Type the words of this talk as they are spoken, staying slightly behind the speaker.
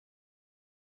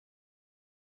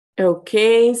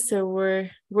Okay, so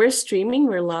we're streaming,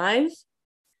 we're live.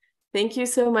 Thank you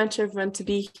so much, everyone, to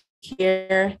be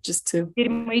here. Just to Теперь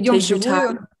мы идем take your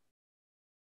вживую.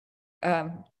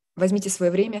 time. Возьмите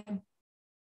свое время.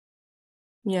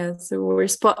 Yeah, so we're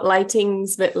spotlighting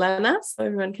Svetlana, so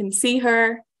everyone can see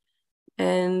her.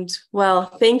 And well,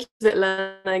 thank you,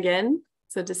 Svetlana, again.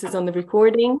 So this is on the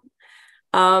recording.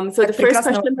 So the first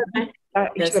question that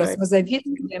Еще раз мы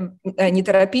завидуем. Не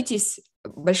торопитесь.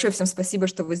 Большое всем спасибо,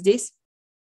 что вы здесь.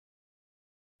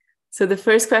 So the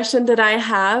first question that I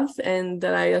have, and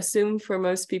that I assume for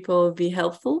most people will be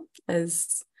helpful,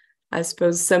 as I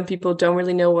suppose some people don't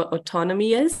really know what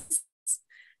autonomy is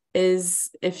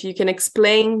if you can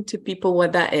explain to people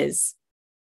what that is.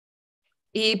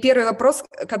 И первый вопрос,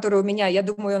 который у меня, я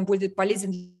думаю, он будет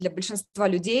полезен для большинства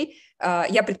людей.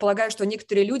 Я предполагаю, что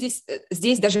некоторые люди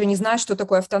здесь даже не знают, что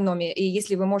такое автономия. И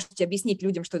если вы можете объяснить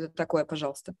людям, что это такое,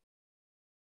 пожалуйста.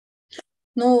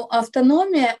 Ну,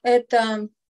 автономия – это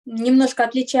немножко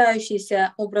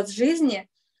отличающийся образ жизни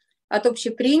от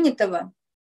общепринятого.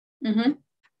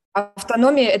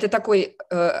 Автономия – это такой…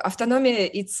 Автономия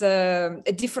 – it's a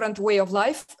different way of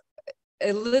life,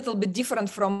 a little bit different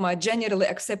from a generally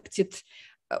accepted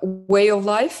way of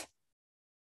life.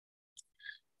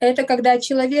 Это когда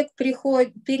человек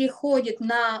переходит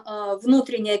на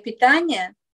внутреннее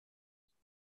питание.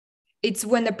 It's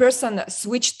when a person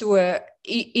switches to a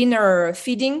inner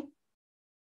feeding.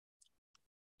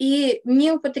 И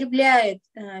не употребляет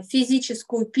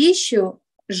физическую пищу,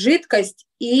 жидкость,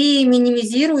 и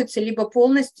минимизируется, либо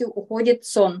полностью уходит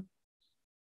сон.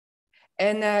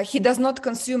 And he does not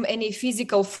consume any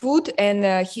physical food,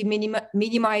 and he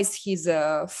minimizes his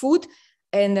food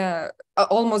and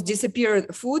almost disappear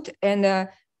food, and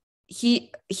he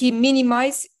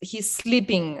minimizes his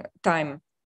sleeping time.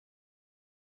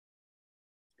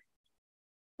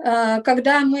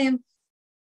 Когда мы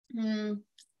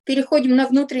переходим на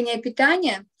внутреннее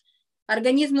питание,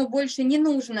 организму больше не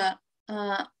нужно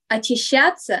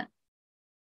очищаться,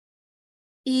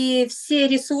 и все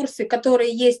ресурсы,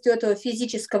 которые есть у этого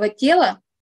физического тела,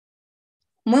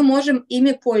 мы можем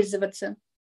ими пользоваться.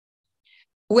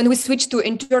 When we switch to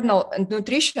internal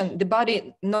nutrition, the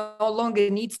body no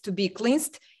longer needs to be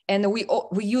cleansed, and we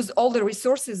use all the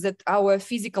resources that our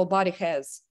physical body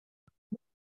has.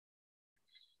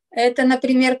 Это,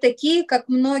 например, такие, как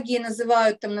многие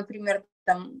называют, там, например,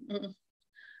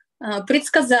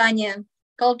 предсказания,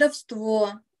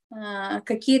 колдовство,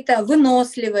 какие-то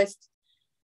выносливость.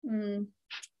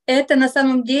 Это на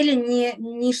самом деле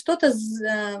не что-то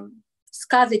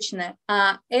сказочное,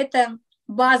 а это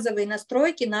базовые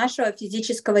настройки нашего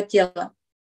физического тела.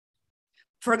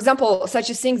 For example, such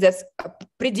a thing as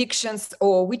predictions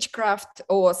or witchcraft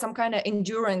or some kind of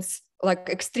endurance, like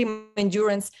extreme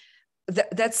endurance.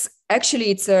 That's actually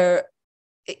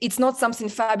it's not something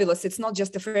fabulous. It's not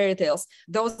just a fairy tales.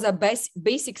 Those are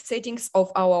basic settings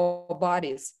of our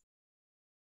bodies.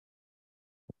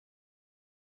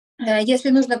 Если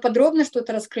нужно подробно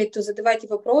что-то раскрыть, то задавайте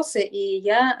вопросы, и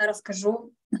я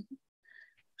расскажу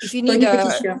что-нибудь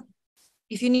еще.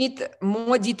 If you need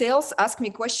more details, ask me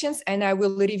questions, and I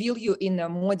will reveal you in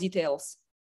more details.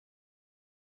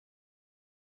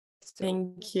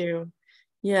 Thank you.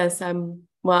 Yes,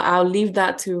 well, I'll leave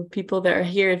that to people that are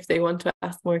here if they want to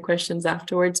ask more questions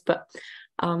afterwards. But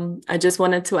I just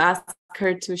wanted to ask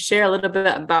her to share a little bit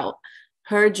about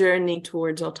her journey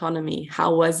towards autonomy.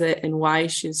 How was it and why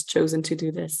she's chosen to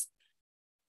do this?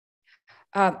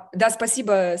 Да,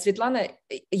 спасибо, Светлана.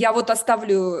 Я вот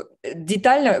оставлю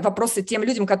детально вопросы тем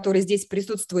людям, которые здесь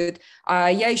присутствуют.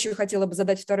 А я еще хотела бы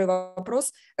задать второй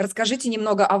вопрос. Расскажите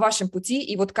немного о вашем пути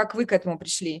и вот как вы к этому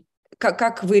пришли.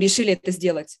 Как вы решили это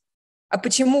сделать? А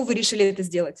почему вы решили это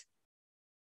сделать?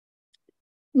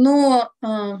 Ну,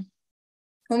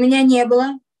 у меня не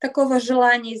было такого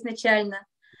желания изначально.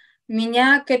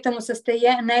 Меня к этому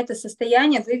на это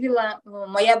состояние вывела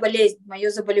моя болезнь, мое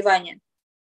заболевание.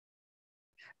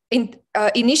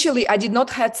 Initially, I did not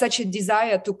have such a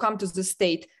desire to come to the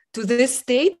state. To this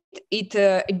state, it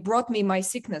brought me my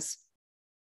sickness.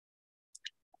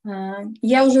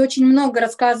 Я уже очень много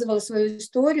рассказывала свою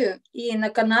историю, и на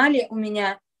канале у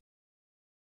меня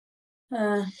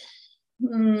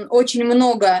очень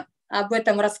много об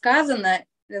этом рассказано.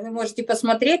 Вы можете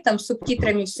посмотреть, там с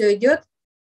субтитрами все идет.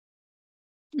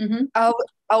 I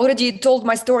already told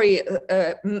my story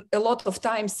a lot of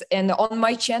times, and on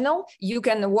my channel you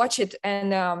can watch it,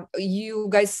 and you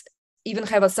guys even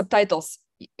have subtitles,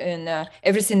 and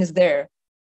everything is there.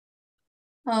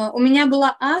 У меня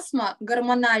была астма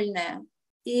гормональная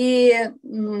и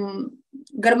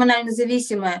гормонально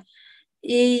зависимая,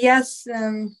 и я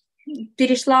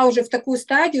перешла уже в такую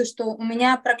стадию, что у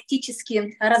меня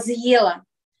практически разъело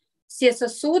все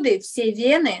сосуды, все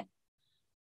вены,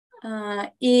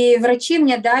 и врачи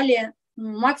мне дали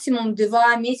максимум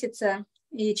 2 месяца,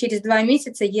 и через 2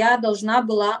 месяца я должна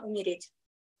была умереть.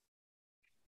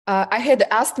 I had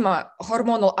asthma,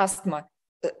 hormonal asthma,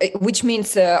 which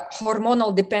means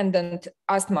hormonal dependent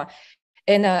asthma.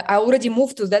 And I already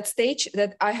moved to that stage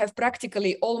that I have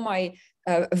practically all my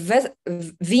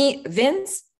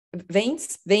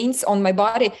veins on my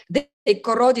body, they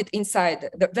corroded inside,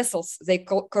 the vessels, they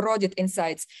corroded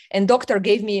inside. And doctor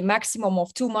gave me maximum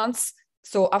of 2 months.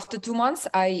 So after 2 months,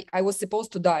 I was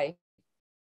supposed to die.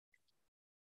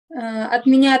 От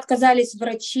меня отказались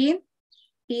врачи,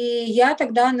 и я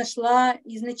тогда нашла,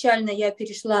 изначально я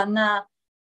перешла на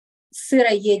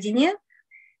сыроедение,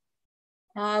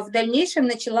 а в дальнейшем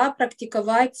начала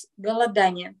практиковать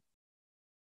голодание.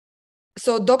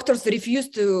 So doctors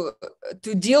refused to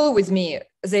deal with me.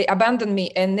 They abandoned me,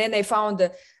 and then I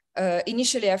found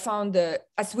initially I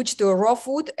switched to raw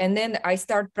food, and then I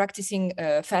started practicing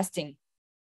fasting.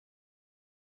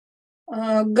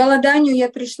 К голоданию я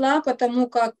пришла, потому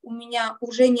как у меня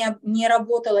уже не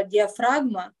работала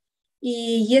диафрагма, и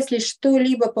если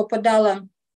что-либо попадало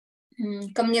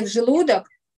ко мне в желудок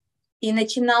и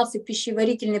начинался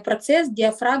пищеварительный процесс,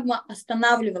 диафрагма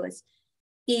останавливалась,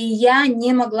 и я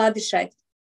не могла дышать.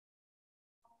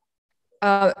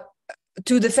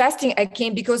 To the fasting I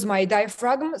came because my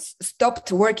diaphragm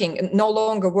stopped working, no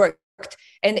longer worked.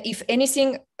 And if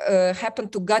anything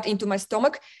happened to gut into my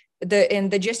stomach, and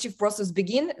digestive process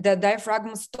begin, the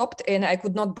diaphragm stopped and I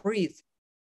could not breathe.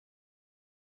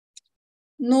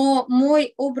 Но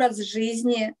мой образ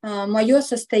жизни, мое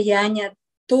состояние,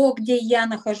 то, где я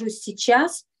нахожусь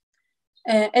сейчас,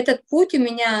 этот путь у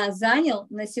меня занял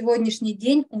на сегодняшний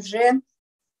день уже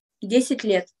 10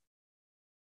 лет.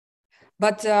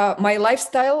 But my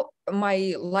lifestyle and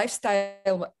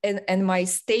my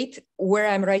state where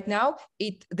I'm right now,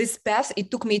 this path,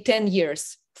 it took me 10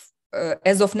 years.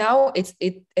 As of now,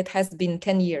 it has been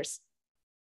 10 years.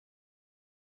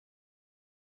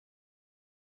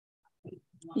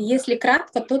 Если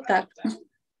кратко, то так.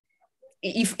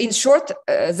 If in short,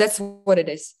 that's what it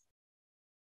is.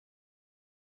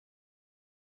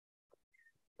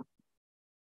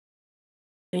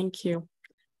 Thank you.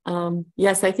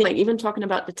 Yes, I think like even talking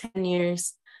about the 10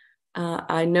 years,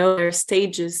 I know there are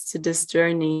stages to this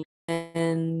journey,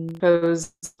 and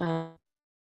pose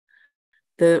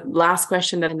the last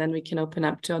question, and then we can open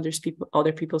up to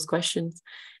other people's questions,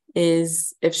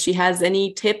 is if she has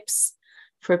any tips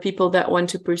for people that want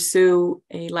to pursue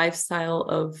a lifestyle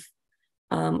of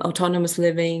autonomous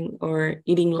living or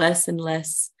eating less and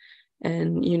less,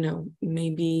 and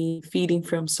maybe feeding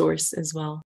from source as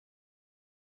well.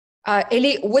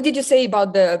 Ellie, what did you say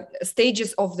about the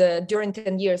stages of during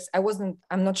 10 years?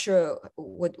 I'm not sure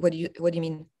what do you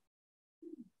mean?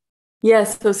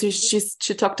 Yes, so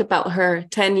she talked about her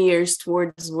 10 years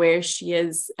towards where she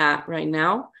is at right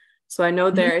now. So I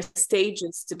know there are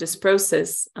stages to this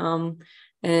process.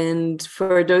 And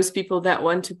for those people that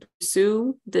want to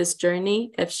pursue this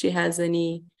journey, if she has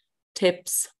any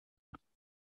tips.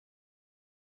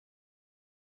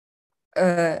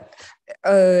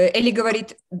 Элли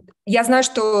говорит, я знаю,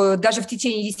 что даже в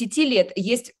течение 10 лет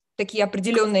есть такие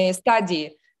определенные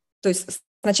стадии, то есть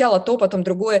сначала то, потом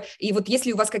другое. И вот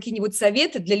если у вас какие-нибудь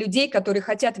советы для людей, которые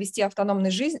хотят вести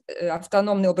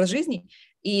автономный образ жизни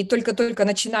и только-только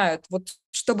начинают, вот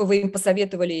что бы вы им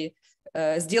посоветовали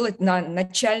сделать на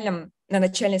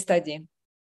начальной стадии?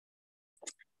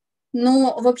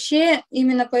 Ну, вообще,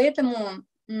 именно поэтому,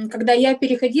 когда я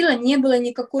переходила, не было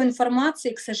никакой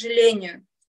информации, к сожалению.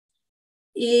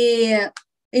 И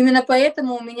именно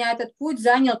поэтому у меня этот путь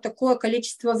занял такое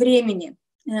количество времени.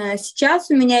 Сейчас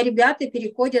у меня ребята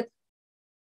переходят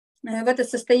в это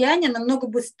состояние намного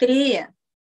быстрее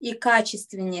и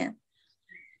качественнее.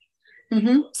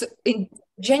 So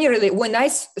generally, when I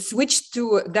switched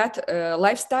to that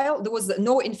lifestyle, there was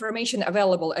no information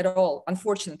available at all,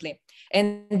 unfortunately.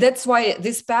 And that's why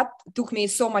this path took me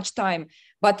so much time.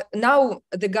 But now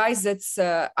the guys that's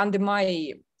under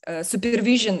my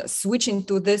supervision switching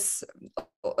to this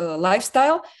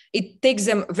lifestyle, it takes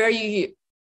them very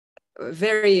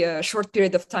short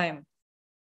period of time.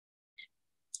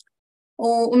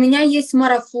 У меня есть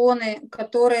марафоны,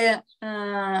 которые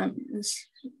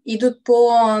идут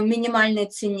по минимальной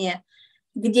цене,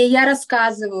 где я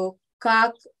рассказываю,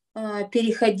 как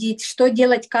переходить, что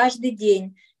делать каждый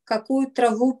день, какую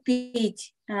траву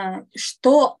пить,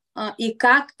 что и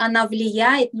как она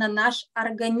влияет на наш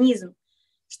организм,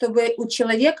 чтобы у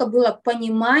человека было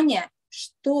понимание,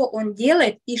 что он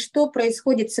делает и что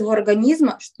происходит с его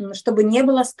организмом, чтобы не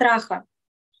было страха.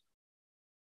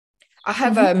 I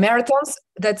have a marathons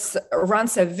that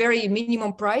runs a very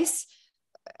minimum price,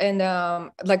 and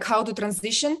like how to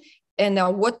transition and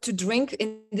what to drink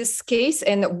in this case,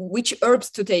 and which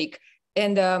herbs to take,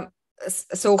 and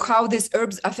so how these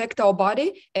herbs affect our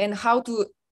body, and how to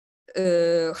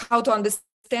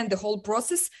understand the whole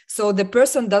process, so the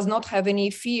person does not have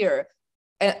any fear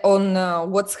on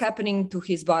what's happening to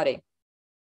his body.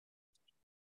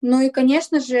 Ну и,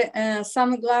 конечно же,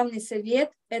 самый главный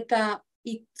совет – это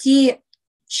идти,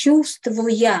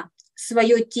 чувствуя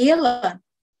свое тело,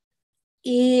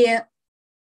 и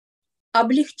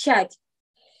облегчать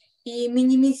и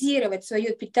минимизировать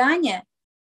свое питание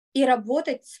и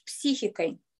работать с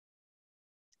психикой.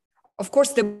 Of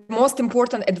course, the most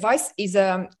important advice is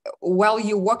while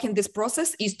you walk in this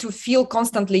process is to feel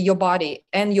constantly your body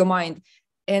and your mind.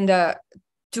 And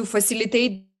to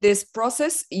facilitate this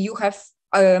process, you have,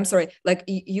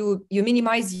 you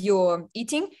minimize your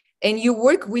eating and you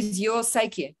work with your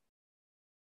psyche.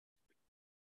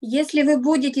 Если вы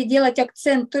будете делать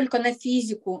акцент только на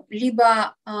физику,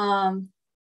 либо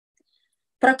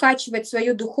прокачивать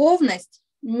свою духовность,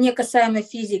 не касаемо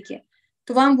физики,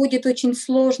 то вам будет очень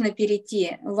сложно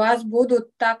перейти. У вас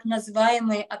будут так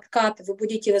называемые откаты. Вы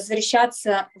будете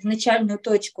возвращаться в начальную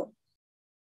точку.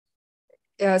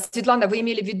 Светлана, вы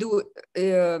имели в виду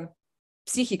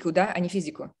психику, да, а не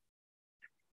физику?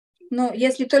 Ну,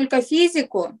 если только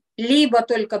физику, либо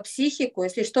только психику,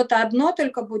 если что-то одно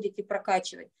только будете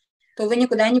прокачивать, то вы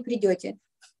никуда не придете.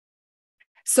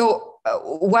 So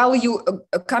while you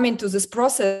come into this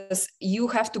process, you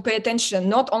have to pay attention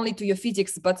not only to your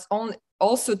physics, but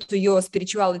also to your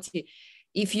spirituality.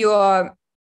 If you're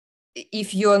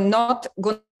not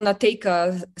gonna take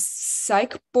a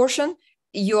psych portion,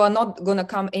 you are not gonna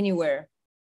come anywhere.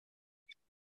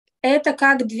 Это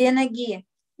как две ноги.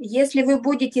 Если вы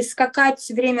будете скакать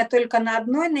все время только на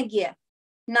одной ноге,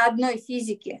 на одной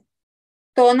физике,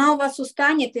 то она у вас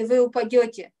устанет, и вы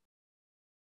упадете.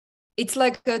 It's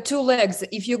like two legs.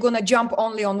 If you're gonna jump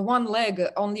only on one leg,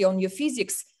 only on your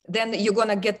physics, then you're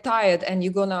gonna get tired and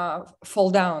you're gonna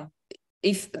fall down.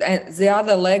 If the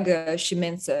other leg, she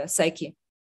means psyche.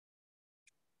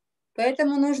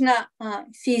 Поэтому нужно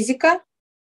физика,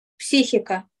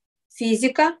 психика,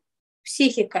 физика,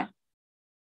 психика.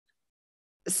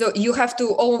 So you have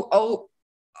to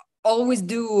always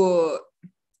do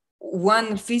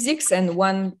one physics and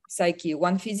one psyche,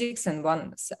 one physics and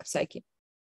one psyche.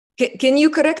 Can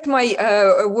you correct my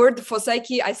word for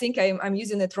psyche? I think I'm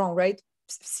using it wrong, right?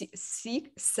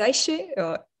 Psyche?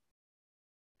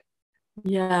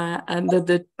 Yeah, and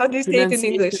the How do you say it in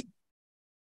English?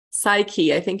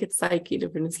 Psyche. I think it's psyche, the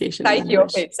pronunciation. Psyche,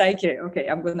 okay, psyche. Okay,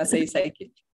 I'm gonna say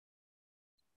psyche.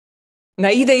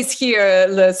 Naida is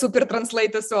here, the super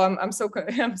translator, so I'm so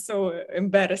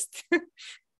embarrassed.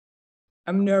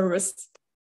 I'm nervous.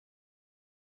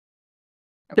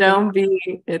 Okay. Don't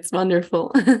be. It's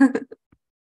wonderful.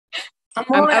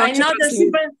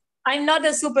 I'm not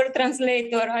a super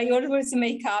translator. I always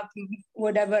make up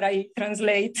whatever I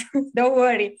translate. Don't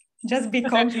worry. Just be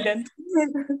confident.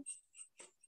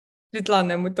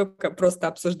 Светлана, мы только просто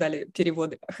обсуждали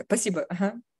переводы. Спасибо.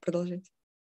 Ага, продолжайте.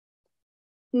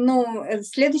 Ну,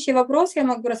 следующий вопрос я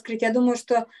могу раскрыть. Я думаю,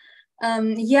 что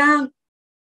я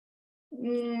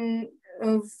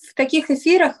в таких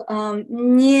эфирах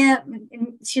не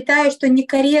считаю, что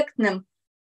некорректным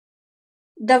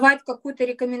давать какую-то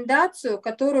рекомендацию,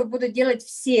 которую будут делать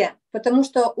все, потому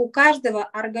что у каждого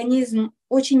организм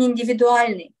очень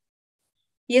индивидуальный.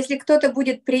 Если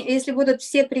если будут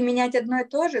все применять одно и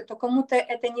то же, то кому-то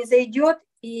это не зайдет,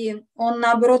 и он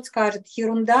наоборот скажет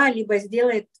ерунда, либо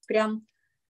сделает прям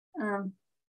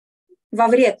во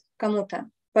вред кому-то.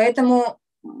 Поэтому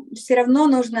все равно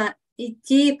нужно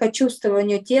идти по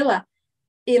чувствованию тела,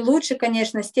 и лучше,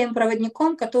 конечно, с тем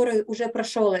проводником, который уже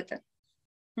прошел это.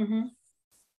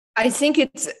 I think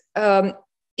it's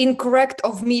incorrect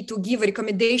of me to give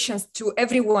recommendations to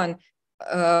everyone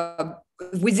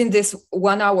within this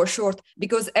 1 hour short,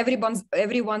 because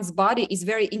everyone's body is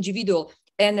very individual,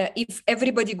 and if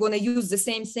everybody gonna use the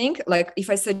same thing, like if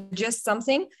I suggest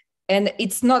something and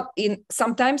it's not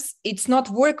sometimes it's not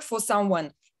work for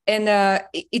someone, and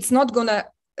it's not gonna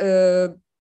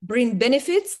bring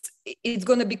benefits, it's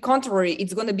gonna be contrary,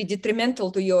 it's gonna be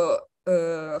detrimental to your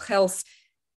health.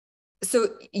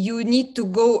 So you need to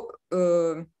go,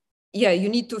 you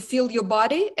need to feel your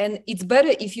body, and it's better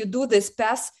if you do this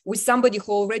path with somebody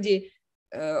who already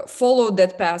followed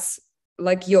that path,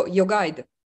 like your guide.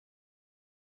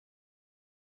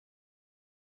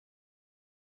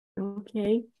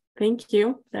 Okay, Thank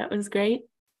you. That was great.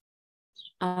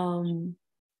 I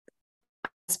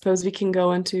suppose we can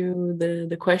go into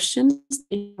the questions.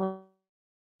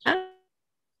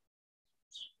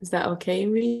 Is that okay,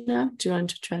 Rina? Do you want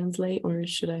to translate or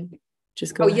should I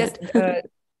just go ahead? Yes.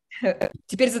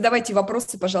 Теперь задавайте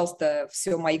вопросы, пожалуйста.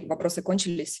 Все, мои вопросы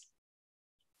кончились.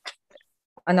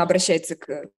 Она обращается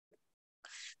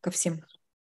ко всем.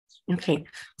 Okay,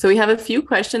 so we have a few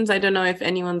questions. I don't know if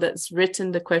anyone that's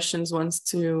written the questions wants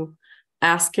to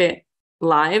ask it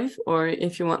live or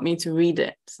if you want me to read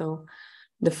it. So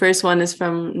the first one is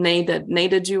from Neda.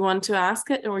 Neda, do you want to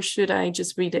ask it or should I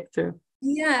just read it through?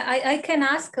 Yeah, I can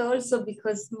ask also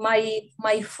because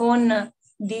my phone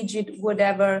digit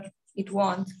whatever it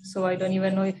wants. So I don't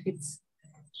even know if it's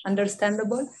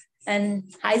understandable.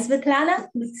 And hi, Svetlana,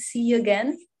 good to see you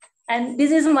again. And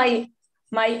this is my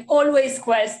always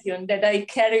question that I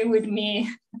carry with me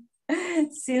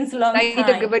since long Наида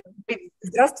time. говорит: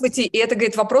 здравствуйте, и это,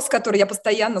 говорит, вопрос, который я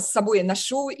постоянно с собой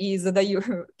ношу и задаю,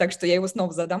 так что я его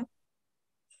снова задам.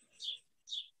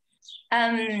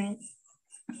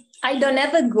 I don't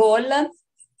have a goal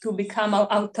to become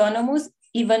autonomous,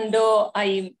 even though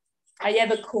I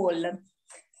have a goal.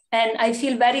 And I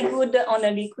feel very good on a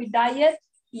liquid diet,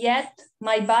 yet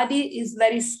my body is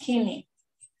very skinny.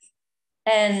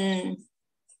 And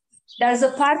there's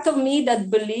a part of me that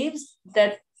believes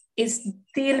that it's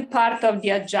still part of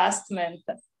the adjustment.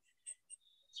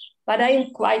 But I'm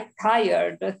quite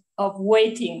tired of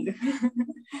waiting.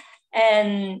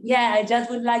 And yeah, I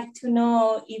just would like to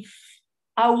know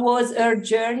how was her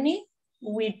journey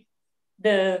with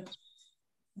the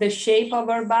shape of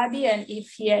her body and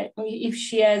if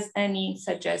she has any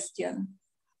suggestion.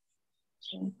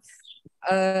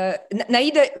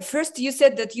 Naida, first you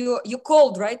said that you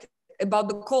cold, right? About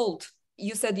the cold.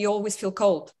 You said you always feel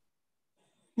cold.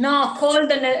 No,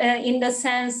 cold in the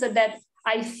sense that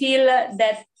I feel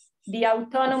that the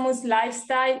autonomous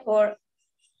lifestyle or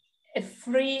a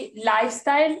free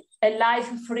lifestyle, a life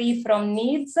free from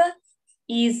needs,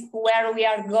 is where we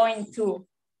are going to.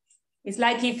 It's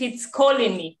like if it's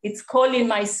calling me, it's calling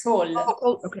my soul. Oh,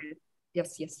 cold. Okay.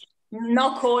 Yes.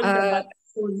 No cold, but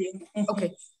calling.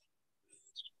 Okay.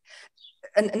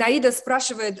 Наида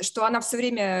спрашивает, что она все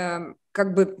время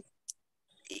как бы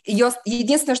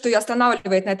единственное, что ее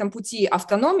останавливает на этом пути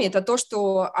автономии, это то,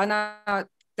 что она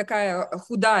такая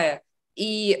худая.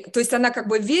 И то есть она как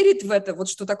бы верит в это, вот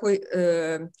что такой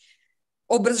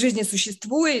образ жизни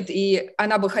существует, и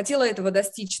она бы хотела этого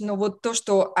достичь, но вот то,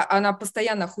 что она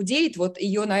постоянно худеет, вот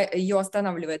ее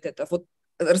останавливает это. Вот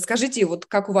расскажите, вот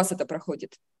как у вас это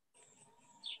проходит?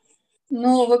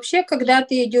 Ну, вообще, когда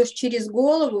ты идешь через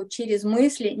голову, через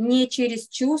мысли, не через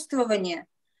чувствование,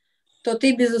 то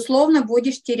ты, безусловно,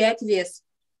 будешь терять вес.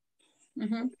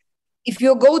 If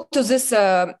you go to this,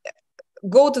 how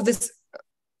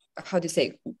do you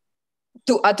say,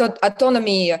 to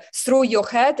autonomy through your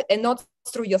head and not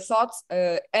through your thoughts,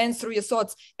 and through your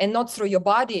thoughts and not through your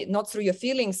body, not through your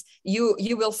feelings, you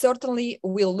will certainly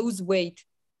lose weight.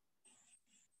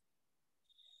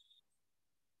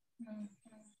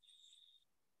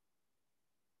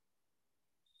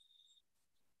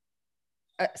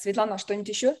 Светлана, что-нибудь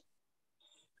еще?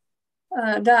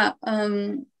 Да,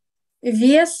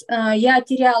 вес я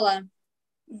теряла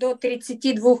до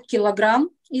 32 килограмм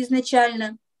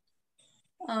изначально,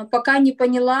 пока не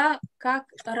поняла,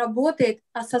 как работает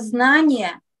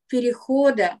осознание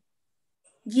перехода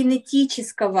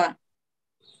генетического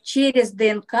через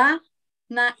ДНК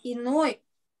на иной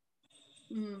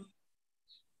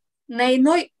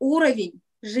уровень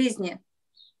жизни.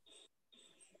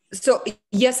 So,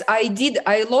 yes, I did.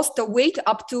 I lost the weight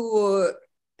up to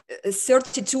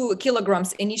 32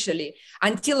 kilograms initially,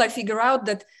 until I figure out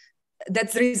that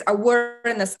there is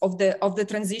awareness of the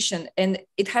transition, and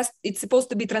it's supposed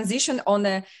to be transition on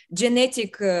a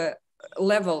genetic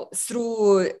level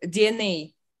through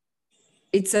DNA.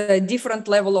 It's a different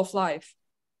level of life.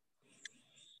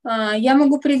 Я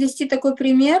могу привести такой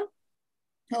пример.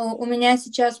 У меня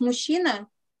сейчас мужчина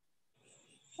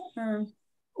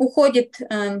уходит,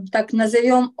 так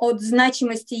назовем, от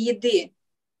значимости еды.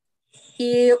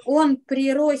 И он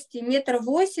при росте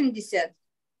 1,80 м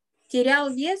терял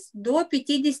вес до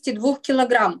 52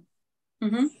 килограмм.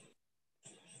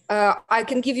 I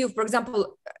can give you, for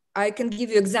example, I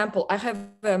have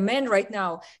a man right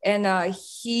now, and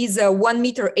he's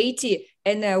 1.80 m,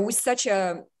 and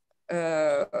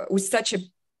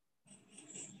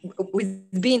with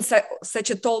being such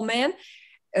a tall man,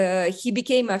 he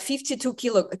became 52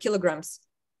 kilograms.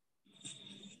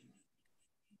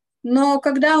 Но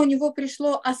когда у него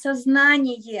пришло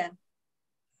осознание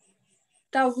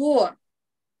того,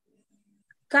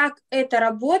 как это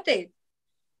работает,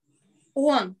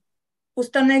 он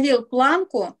установил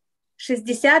планку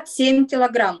 67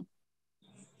 килограмм.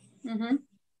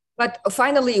 But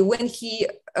finally, when he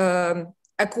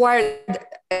acquired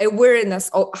awareness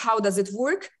of how does it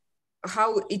work,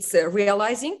 how it's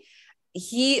realizing,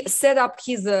 he set up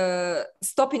his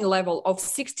stopping level of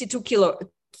 62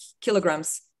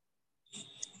 kilograms.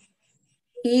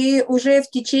 И уже в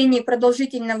течение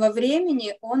продолжительного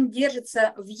времени он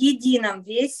держится в едином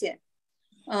весе.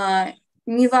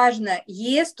 Неважно,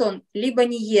 ест он, либо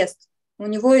не ест. У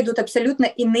него идут абсолютно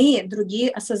иные,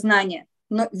 другие осознания.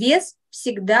 Но вес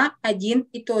всегда один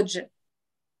и тот же.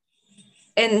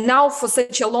 And now for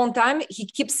such a long time, he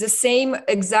keeps the same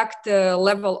exact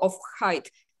level of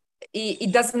height.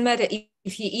 It doesn't matter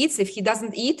if he eats, if he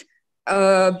doesn't eat,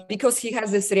 because he has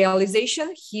this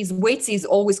realization, his weight is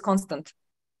always constant.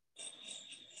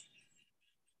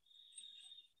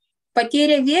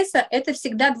 Потеря веса – это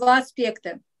всегда два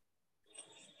аспекта.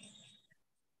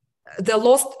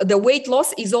 The weight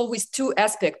loss is always two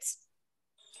aspects.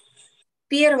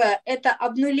 Первое – это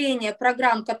обнуление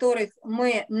программ, которых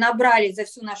мы набрали за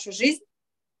всю нашу жизнь.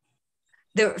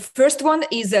 The first one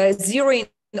is zeroing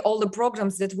all the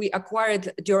programs that we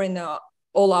acquired during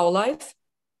all our life.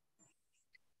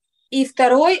 И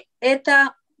второй –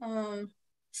 это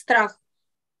страх.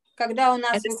 Когда у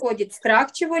нас выходит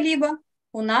страх чего-либо,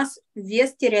 у нас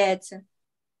вес теряется.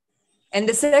 And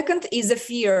the second is a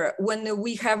fear. When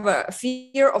we have a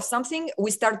fear of something,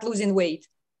 we start losing weight.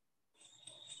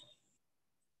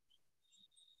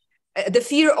 The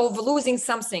fear of losing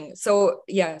something. So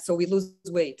we lose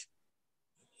weight.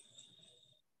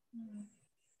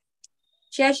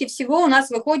 Чаще всего у нас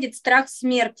выходит страх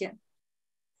смерти.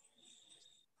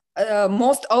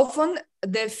 Most often,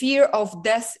 the fear of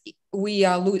death we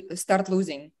start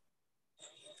losing.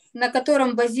 На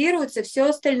котором базируется все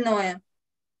остальное.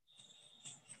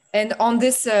 And on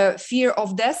this fear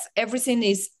of death, everything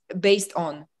is based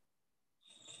on.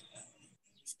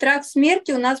 Страх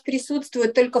смерти у нас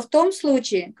присутствует только в том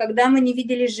случае, когда мы не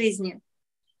видели жизни.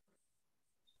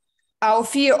 Our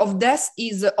fear of death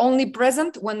is only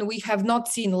present when we have not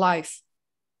seen life.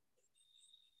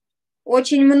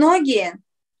 Очень многие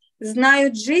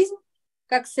знают жизнь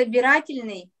как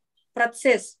собирательный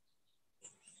процесс.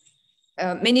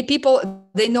 Many people,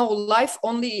 they know life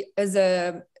only as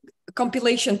a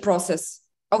compilation process,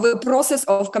 of a process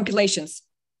of compilations.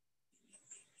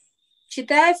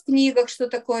 Читая в книгах, что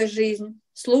такое жизнь,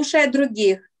 слушая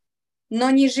других,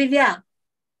 но не живя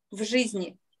в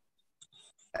жизни.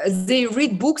 They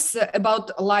read books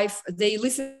about life, they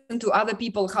listen to other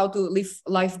people how to live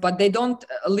life, but they don't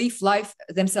live life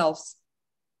themselves.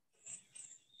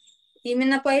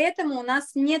 Именно поэтому у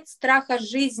нас нет страха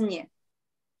жизни,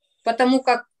 потому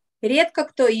как редко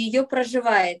кто ее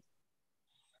проживает.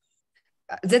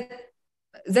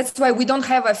 That's why we don't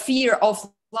have a fear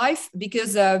of life,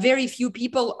 because very few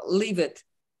people live it.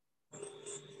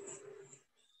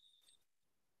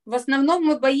 В основном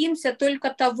мы боимся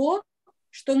только того,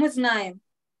 что мы знаем.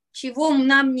 Чего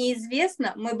нам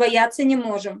неизвестно, мы бояться не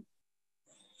можем.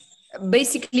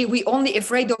 Basically, we only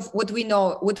afraid of what we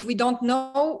know. What we don't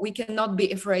know, we cannot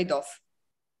be afraid of.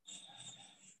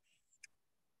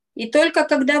 И только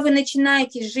когда вы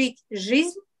начинаете жить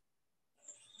жизнь,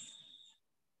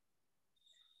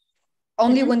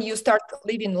 only when you start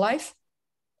living life,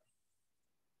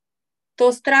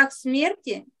 то страх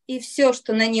смерти и все,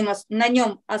 что на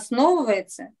нем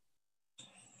основывается,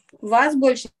 вас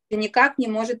больше никак не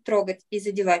может трогать и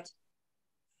задевать.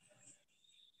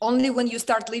 Only when you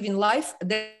start living life,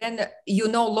 then you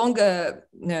no longer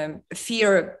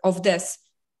fear of death,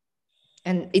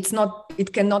 and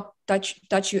it cannot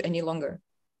touch you any longer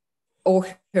or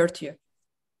hurt you.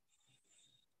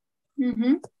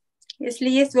 Если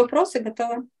есть вопросы,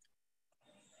 готова.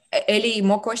 Any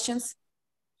more questions?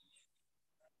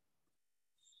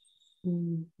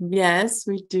 Yes,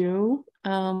 we do.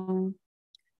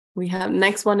 We have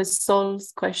next one is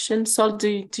Sol's question. Sol,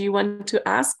 do you want to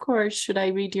ask, or should I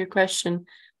read your question?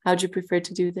 How do you prefer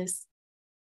to do this?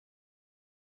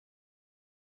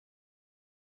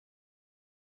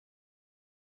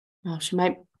 Oh, she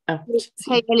might. Oh,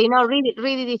 hey, Elena, read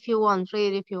it if you want.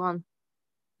 Read it if you want.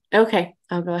 Okay,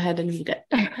 I'll go ahead and read it.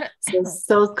 So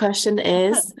Sol's question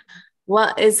is,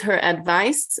 what is her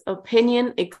advice,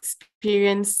 opinion,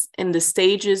 experience in the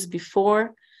stages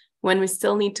before, when we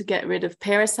still need to get rid of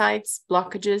parasites,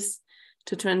 blockages,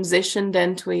 to transition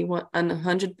then to a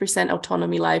 100%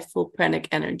 autonomy life, full pranic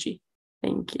energy?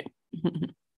 Thank you.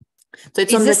 So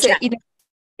it's on the chat.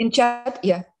 In chat,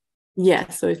 yeah. Yeah,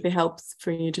 so if it helps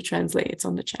for you to translate, it's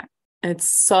on the chat. It's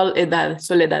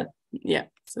Soledad. Yeah,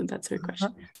 so that's her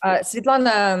question.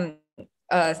 Светлана,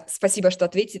 спасибо, что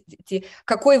ответите.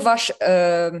 Какой ваш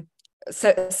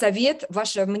совет,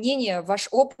 ваше мнение, ваш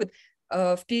опыт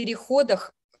в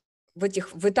переходах,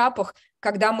 в этапах,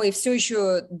 когда мы все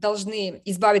еще должны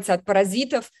избавиться от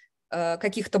паразитов,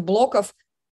 каких-то блоков,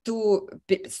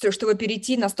 чтобы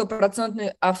перейти на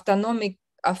 100%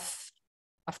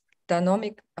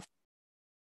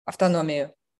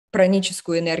 автономию,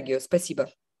 праническую энергию?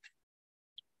 Спасибо.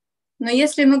 Но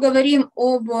если мы говорим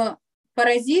об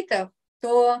паразитах,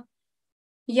 то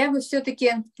я бы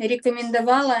все-таки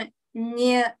рекомендовала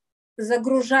не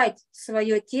загружать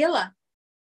свое тело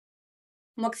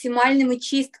максимальными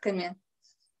чистками.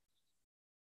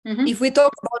 If we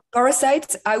talk about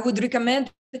parasites, I would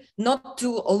recommend not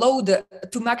to load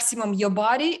to maximum your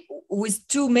body with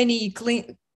too many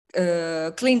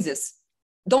cleanses.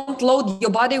 Don't load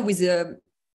your body with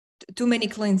too many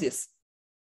cleanses.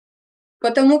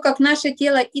 Потому как наше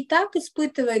тело и так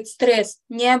испытывает стресс,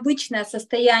 необычное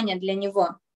состояние для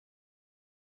него.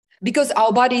 Because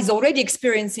our body is already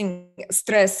experiencing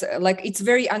stress, like it's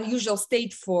very unusual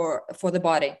state for the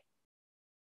body.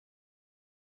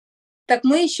 Так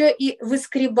мы еще и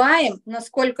выскребаем,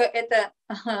 насколько это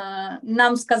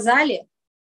нам сказали,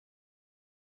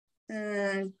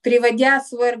 приводя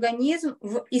свой организм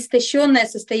в истощенное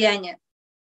состояние.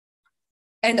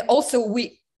 And also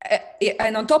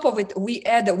and on top of it,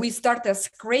 we start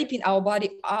scraping our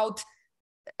body out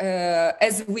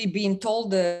as we've been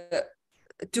told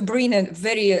to bring a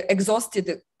very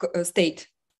exhausted state.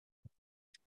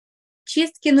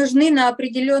 Чистки нужны на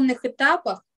определенных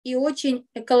этапах и очень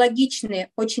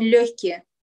экологичные, очень легкие.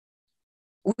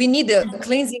 We need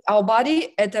cleansing our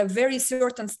body at a very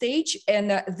certain stage,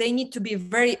 and they need to be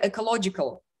very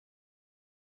ecological.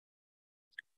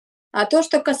 А то,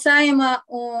 что касаемо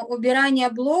убирания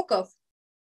блоков,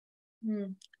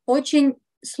 очень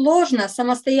сложно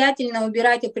самостоятельно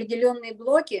убирать определенные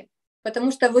блоки,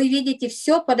 потому что вы видите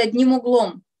все под одним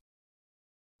углом.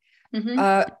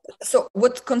 So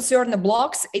what concern the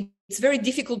blocks, it's very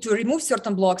difficult to remove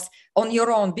certain blocks on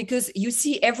your own because you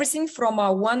see everything from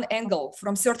one angle,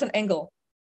 from certain angle.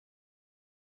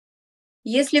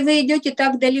 Если вы идете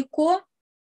так далеко,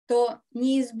 то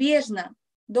неизбежно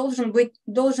должен быть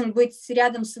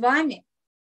рядом с вами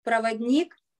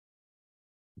проводник,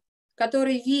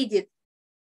 который видит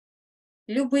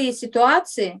любые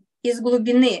ситуации из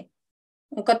глубины,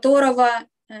 у которого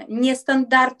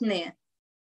нестандартное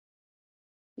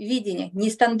видение.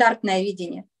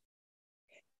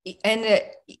 And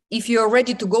if you're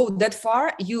ready to go that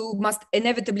far, you must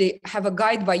inevitably have a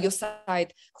guide by your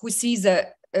side who sees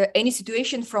any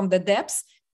situation from the depths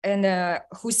and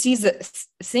who sees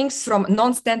things from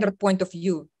non-standard point of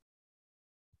view.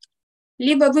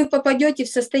 Либо вы попадете в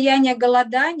состояние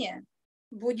голодания,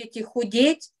 будете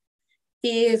худеть,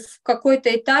 и в какой-то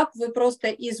этап вы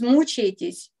просто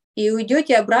измучаетесь и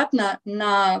уйдете обратно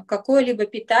на какое-либо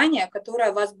питание,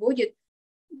 которое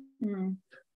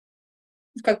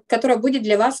будет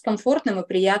для вас комфортным и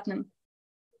приятным.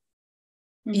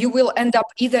 You will end up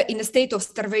either in a state of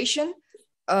starvation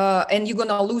and you're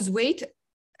gonna lose weight,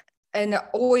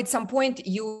 or at some point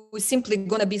you simply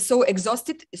gonna be so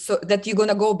exhausted so that you're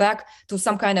gonna go back to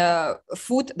some kind of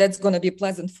food that's gonna be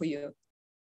pleasant for you.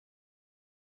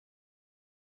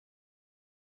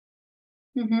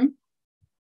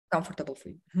 Comfortable for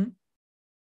you.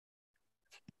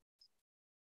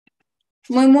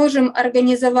 Мы можем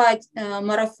организовать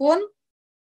марафон,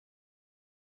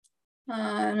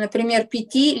 например,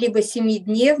 5- либо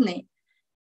 7-дневный,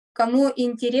 кому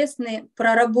интересны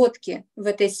проработки в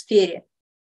этой сфере.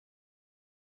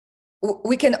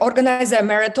 We can organize a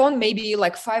marathon, maybe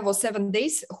like 5 or 7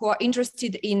 days, who are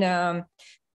interested in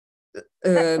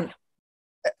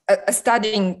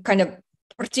studying kind of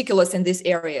particulars in this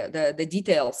area, the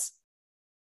details.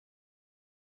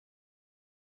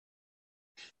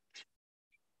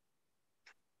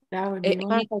 That would be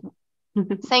perfect.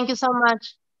 Thank you so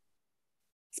much.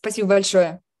 Спасибо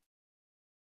большое.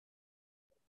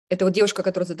 Это вот девушка,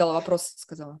 которая задала вопрос,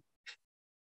 сказала.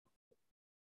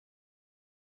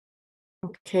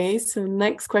 Okay, so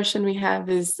next question we have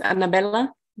is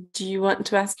Annabella. Do you want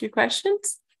to ask your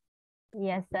questions?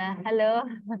 Yes, hello.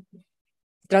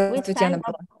 Здравствуйте,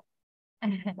 Аннабелла.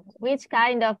 Which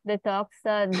kind of detox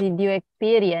did you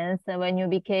experience when you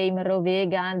became raw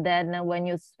vegan, then when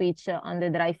you switch on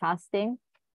the dry fasting?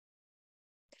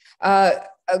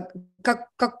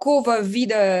 Какого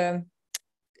вида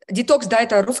детокс, да,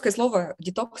 это русское слово,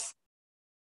 детокс?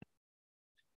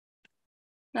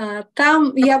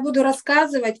 Там я буду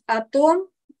рассказывать о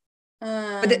том,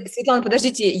 Светлана,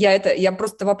 подождите, я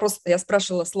просто вопрос, я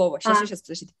спрашивала слово. Сейчас,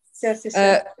 подождите.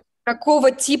 Все.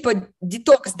 Какого типа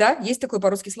детокс, да? Есть такое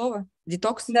по-русски слово?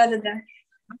 Детокс? Да.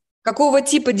 Какого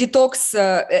типа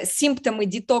детокса, симптомы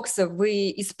детокса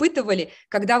вы испытывали,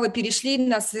 когда вы перешли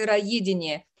на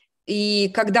сыроедение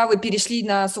и когда вы перешли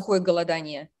на сухое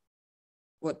голодание?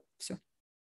 Вот, все.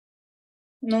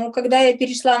 Ну, когда я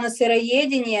перешла на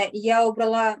сыроедение, я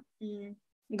убрала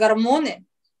гормоны.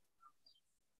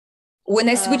 When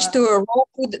I switched to a raw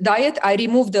food diet, I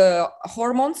removed the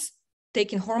hormones,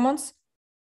 taking hormones.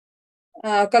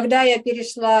 Когда я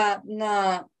перешла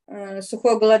на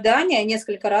сухое голодание,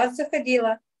 несколько раз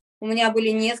заходила. У меня были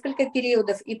несколько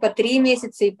периодов, и по 3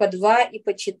 месяца, и по 2, и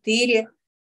по 4.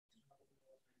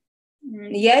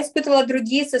 Я испытывала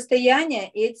другие состояния,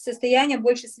 и эти состояния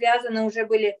больше связаны уже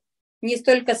были не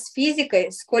столько с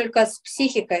физикой, сколько с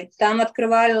психикой. Там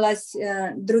открывались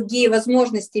другие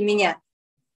возможности меня.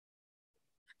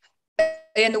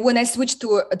 And when I switched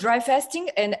to dry fasting,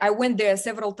 and I went there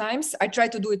several times, I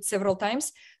tried to do it several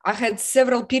times. I had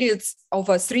several periods of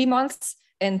 3 months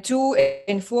and 2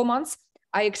 and 4 months.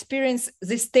 I experienced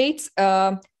the states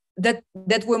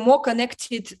that were more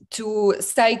connected to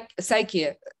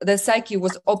psyche. The psyche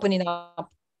was opening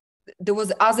up. There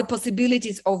was other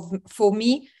possibilities for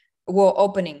me were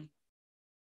opening.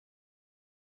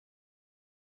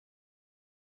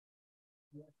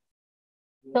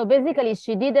 So basically,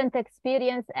 she didn't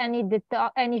experience any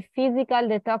physical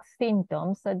detox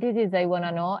symptoms. So this is I want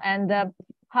to know. And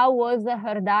how was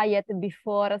her diet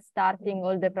before starting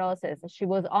all the process? She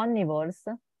was omnivores.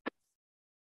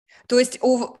 То есть,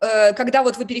 когда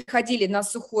вот вы переходили на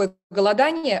сухое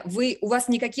голодание, у вас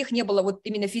никаких не было вот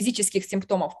именно физических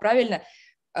симптомов, правильно?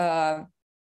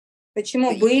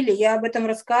 Почему были? Я об этом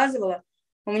рассказывала.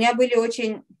 У меня были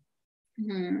очень...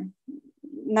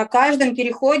 На каждом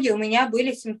переходе у меня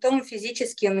были симптомы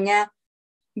физические. У меня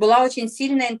была очень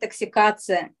сильная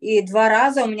интоксикация. И 2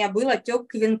 раза у меня был отек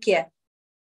к венке.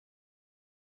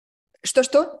 Что?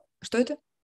 Что это?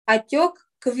 Отек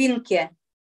к венке.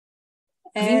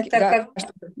 Это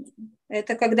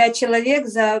когда человек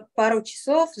за пару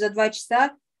часов, за 2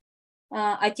 часа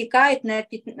отекает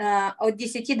от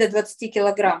 10 до 20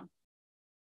 килограмм.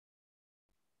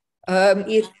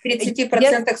 И в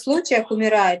 30% случаев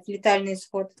умирает, летальный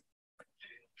исход.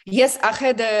 Yes, I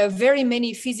had very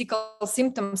many physical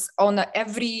symptoms on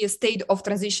every state of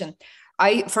transition.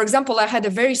 For example, I had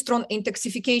a very strong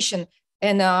intoxication,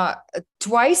 and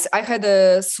twice I had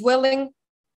a swelling.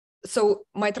 So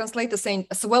my translator saying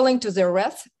swelling to the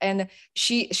wrist, and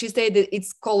she said that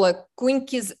it's called a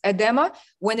Quincke's edema,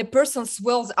 when a person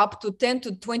swells up to 10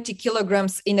 to 20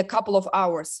 kilograms in a couple of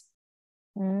hours.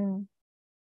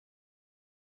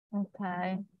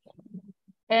 Okay.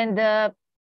 And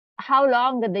how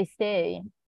long did they stay?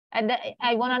 And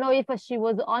I want to know if she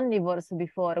was omnivores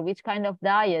before, which kind of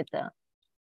diet,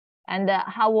 and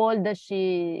how old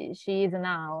she is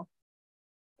now.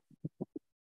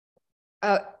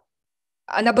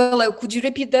 Annabella, could you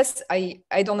repeat this? I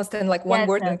don't understand like one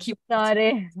word and keep.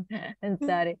 Sorry, I'm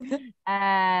sorry.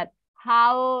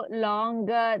 How long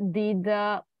did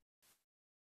the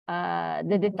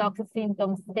detox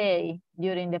symptoms stay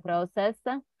during the process?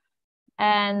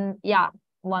 And yeah,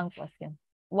 one question.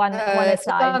 One aside.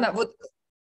 Светлана, вот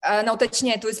она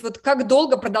уточняет, то есть вот как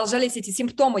долго продолжались эти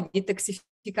симптомы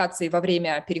детоксификации во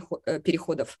время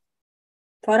переходов?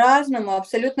 По-разному,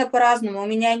 абсолютно по-разному. У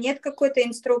меня нет какой-то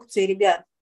инструкции, ребят.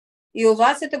 И у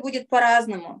вас это будет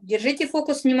по-разному. Держите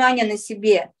фокус внимания на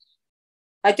себе.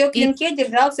 Отек в венке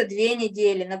держался 2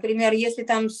 недели. Например, если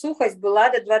там сухость была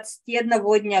до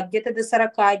 21 дня, где-то до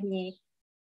 40 дней.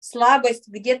 Слабость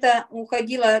где-то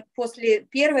уходила после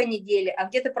 1-й недели, а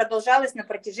где-то продолжалась на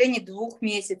протяжении 2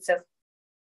 месяцев.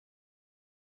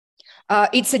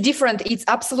 It's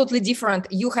absolutely different.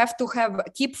 You have to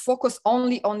keep focus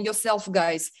only on yourself,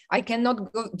 guys. I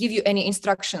cannot give you any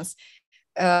instructions.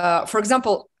 For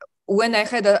example, when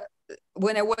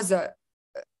I was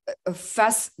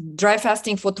dry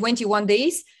fasting for 21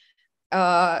 days,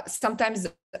 sometimes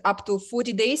up to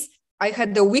 40 days, I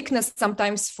had the weakness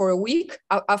sometimes for a week.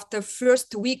 After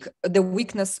first week, the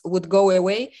weakness would go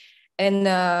away. And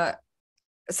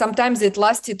sometimes it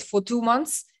lasted for 2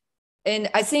 months.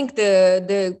 And I think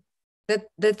the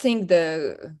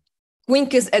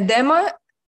Quincke's edema,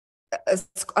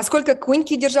 а сколько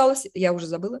Quincke держалось? Я уже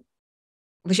забыла.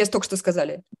 Вы сейчас только что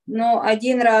сказали. Ну,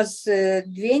 1 раз 2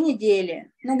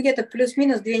 недели, ну, где-то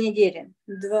плюс-минус 2 недели.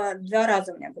 2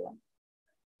 раза у меня было.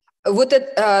 Вот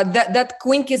that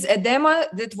Quincke's edema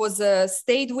that was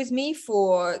stayed with me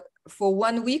for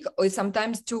 1 week or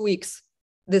sometimes 2 weeks,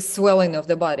 the swelling of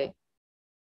the body.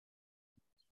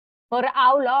 For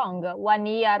how long? 1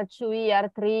 year, 2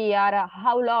 years, 3 years?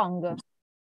 How long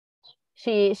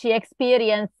she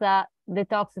experienced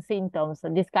detox symptoms,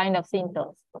 this kind of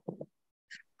symptoms?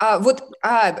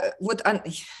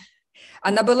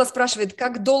 Аннабелла спрашивает,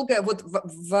 как долго вот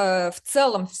в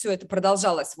целом все это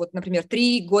продолжалось? Вот, например,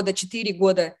 3 года, 4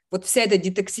 года. Вот вся эта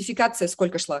детоксификация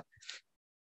сколько шла?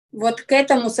 Вот к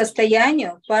этому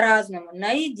состоянию по-разному.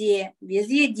 На еде, без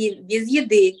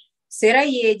еды,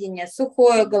 сыроедение,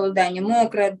 сухое голодание,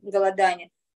 мокрое голодание,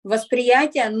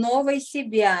 восприятие новой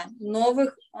себя,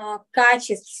 новых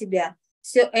качеств себя.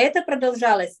 Все это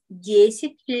продолжалось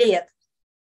 10 лет.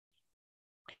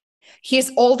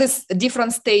 Here's all this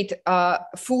different state,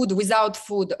 food, without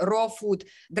food, raw food,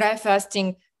 dry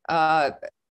fasting,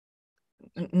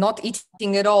 not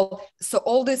eating at all. So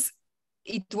all this,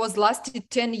 it was lasted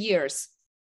 10 years.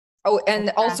 Oh,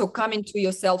 and also coming to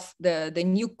yourself, the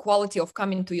new quality of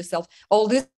coming to yourself. All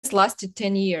this lasted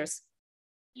 10 years.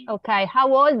 Okay,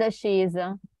 how old she is?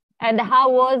 And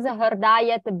how was her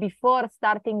diet before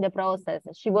starting the process?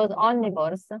 She was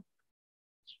omnivores.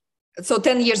 So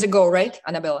 10 years ago, right,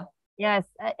 Annabella? Yes,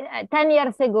 10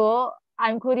 years ago,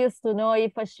 I'm curious to know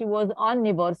if she was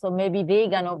omnivore, so maybe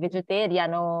vegan or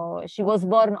vegetarian, or she was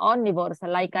born omnivore,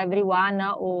 like everyone,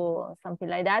 or something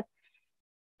like that.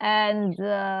 And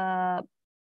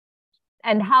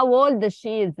how old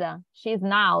she is? She's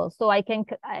now, so I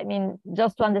mean,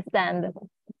 just to understand.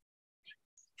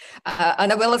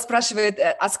 Аннабелла спрашивает,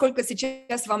 а сколько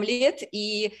сейчас вам лет,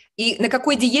 и на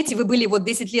какой диете вы были вот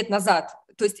 10 лет назад?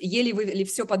 То есть ели вы ли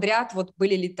все подряд, вот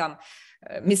были ли там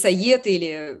мясоеды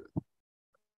или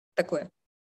такое?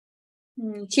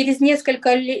 Через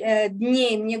несколько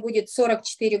дней мне будет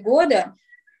 44 года,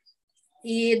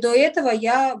 и до этого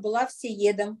я была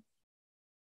всеедом.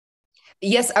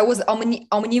 Yes, I was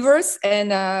omnivorous,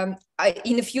 and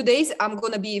in a few days I'm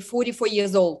gonna be 44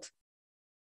 years old.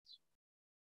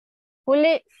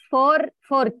 Fully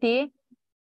 40?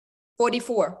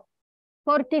 44.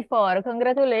 44,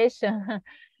 congratulations.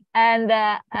 And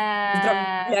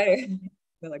Поздравляю.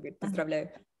 Поздравляю.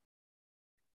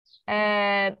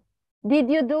 Did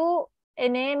you do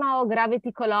enema or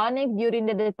gravity colonic during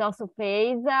the detox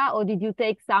phase, or did you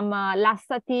take some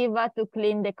laxative to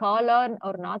clean the colon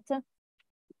or not?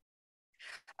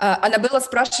 Аннабелла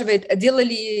спрашивает,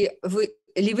 делали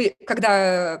ли вы,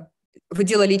 когда вы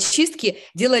делали чистки,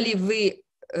 делали вы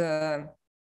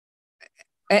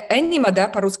энема, да,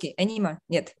 по-русски? Энема?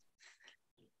 Нет.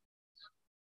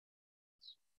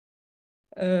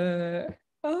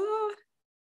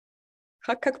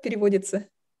 Как переводится?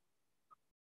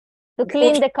 To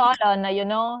clean the colon, you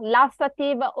know,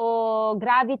 laxative or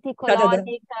gravity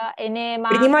colonic, enema.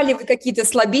 Принимали вы какие-то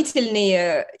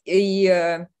слабительные и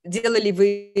делали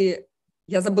вы,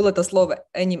 я забыла это слово,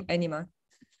 энема?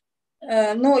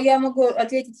 Ну, я могу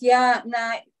ответить, я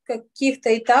на каких-то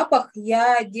этапах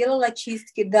я делала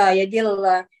чистки, да, я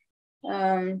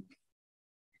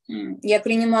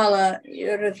принимала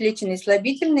различные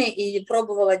слабительные и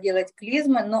пробовала делать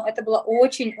клизмы, но это было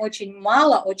очень-очень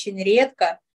мало, очень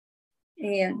редко.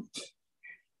 И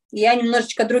я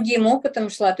немножечко другим опытом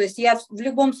шла, то есть я в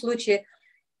любом случае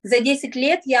за 10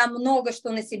 лет я много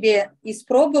что на себе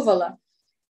испробовала,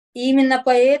 и именно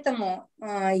поэтому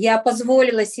я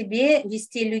позволила себе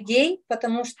вести людей,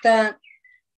 потому что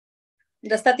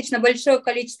достаточно большое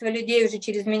количество людей уже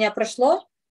через меня прошло,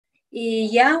 и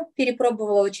я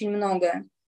перепробовала очень многое.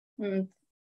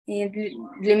 И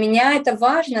для меня это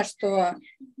важно, что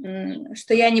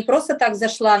я не просто так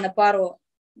зашла на пару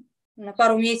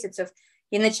месяцев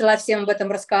и начала всем об этом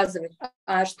рассказывать,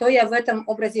 а что я в этом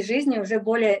образе жизни уже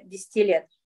более 10 лет.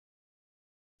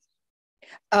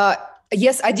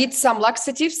 Yes, I did some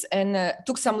laxatives and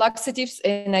took some laxatives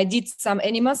and I did some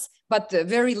enemas, but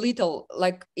very little,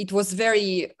 like it was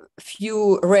very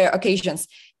few rare occasions.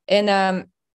 And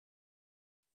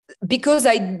because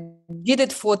I did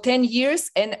it for 10 years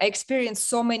and I experienced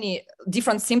so many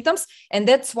different symptoms, and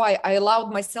that's why I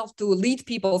allowed myself to lead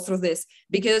people through this,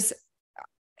 because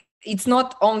it's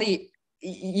not only,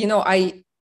 you know, I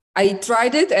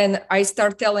tried it and I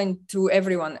start telling to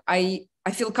everyone. I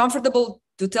feel comfortable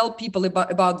to tell people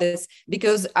about this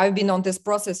because I've been on this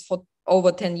process for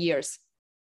over 10 years.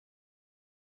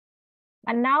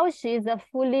 And now she's a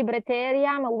full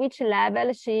libertarian, which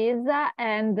level she is,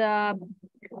 and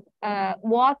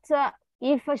what,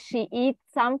 if she eats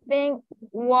something,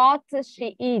 what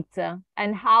she eats,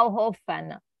 and how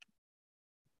often?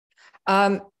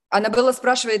 Аннабелла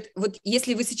спрашивает, вот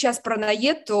если вы сейчас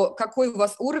праноед, то какой у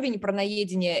вас уровень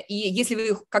праноедения, и если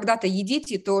вы когда-то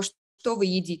едите, то что вы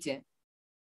едите?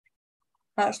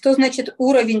 Что значит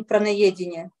уровень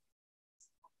праноедения?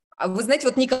 Вы знаете,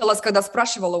 вот Николас, когда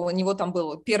спрашивала, у него там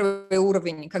был первый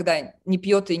уровень, когда не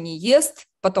пьет и не ест,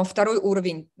 потом второй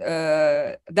уровень,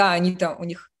 да, они там, у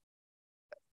них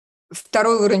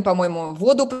второй уровень, по-моему,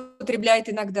 воду употребляет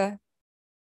иногда.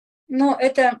 Ну,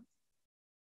 это...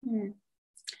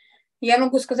 Я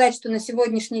могу сказать, что на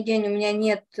сегодняшний день у меня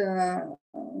нет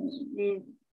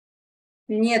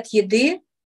еды,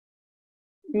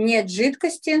 нет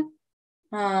жидкости.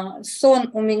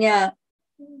 Сон у меня,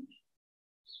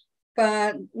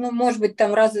 может быть,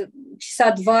 там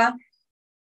часа 2,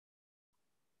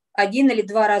 1 или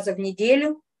 2 раза в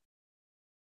неделю.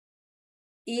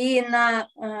 И на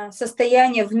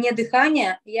состояние вне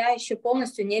дыхания я еще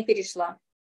полностью не перешла.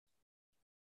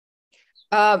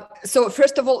 So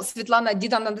first of all, Svetlana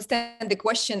didn't understand the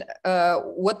question.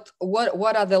 What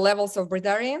are the levels of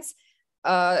breatharians?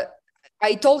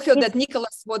 I told her that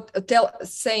Nicholas would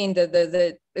saying that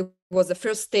it was the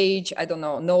first stage. I don't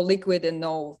know, no liquid and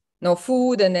no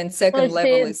food, and then second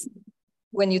level is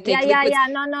when you take liquids.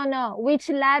 No. Which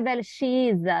level she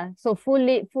is? So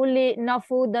fully no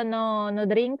food, no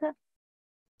drink.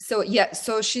 So yeah,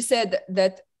 so she said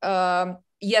that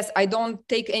yes, I don't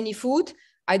take any food.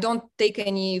 I don't take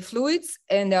any fluids,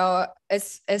 and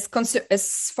as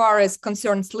far as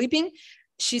concerns sleeping,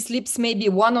 she sleeps maybe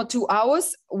 1 or 2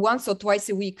 hours, once or twice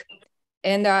a week.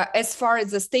 And as far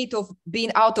as the state of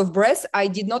being out of breath, I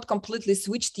did not completely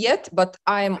switched yet, but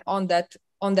I'm on that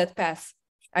path.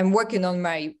 I'm working on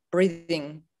my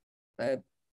breathing.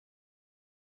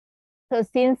 So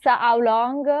since how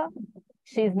long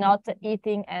she's not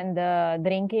eating and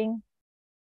drinking?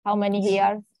 How many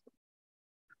years?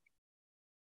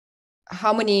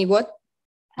 How many what?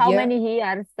 How many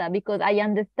years? Because I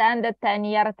understand the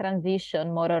 10-year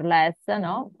transition, more or less,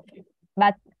 no?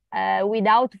 But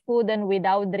without food and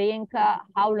without drink,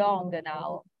 how long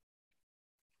now?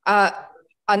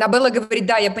 Аннабелла говорит,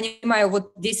 да, я понимаю,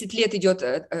 вот 10 лет идет,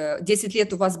 10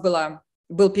 лет у вас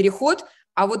был переход,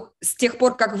 а вот с тех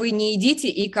пор, как вы не едите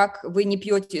и как вы не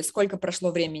пьете, сколько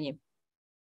прошло времени?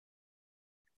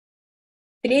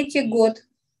 3-й год.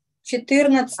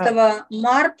 14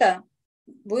 марта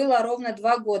было ровно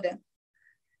 2 года.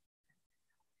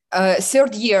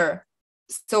 3rd year.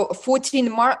 So 14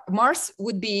 March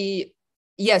would be,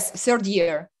 yes, 3rd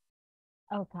year.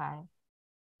 Okay,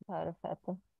 perfect.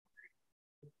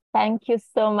 Thank you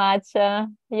so much.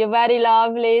 You're very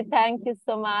lovely. Thank you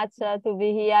so much to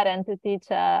be here and to teach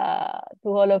to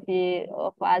all of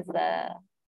us,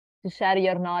 to share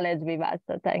your knowledge with us.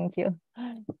 So thank you.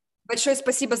 Большое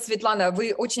спасибо, Светлана.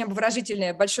 Вы очень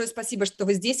обворожительная. Большое спасибо, что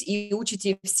вы здесь и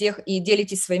учите всех, и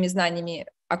делитесь своими знаниями,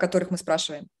 о которых мы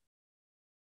спрашиваем.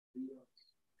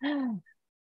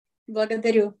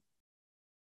 Благодарю.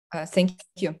 Thank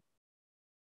you.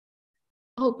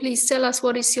 Oh, please tell us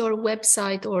what is your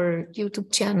website or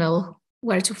YouTube channel,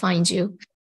 where to find you.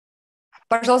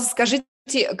 Пожалуйста,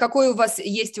 скажите, какой у вас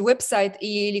есть веб-сайт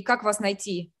или как вас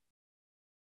найти?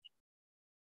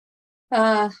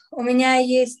 У меня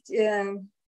есть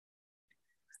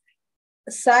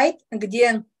сайт,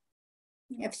 где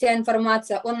вся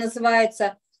информация, он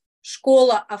называется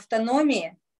 «Школа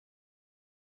Автономии».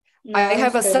 I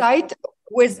have a site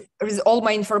with all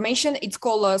my information. It's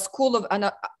called School of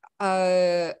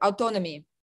Autonomy.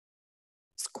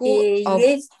 School of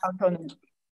Autonomy.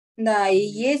 Да, и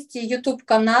есть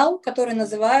YouTube-канал, который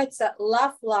называется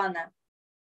Love Lana.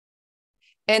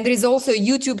 And there is also a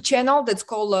YouTube channel that's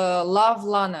called Love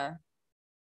Lana.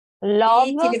 И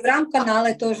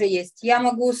телеграм-каналы тоже есть. Я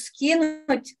могу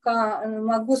скинуть,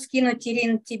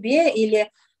 Ирин, тебе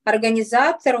или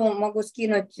организатору, могу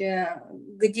скинуть,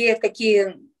 где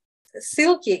какие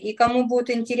ссылки, и кому будет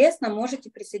интересно,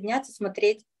 можете присоединяться,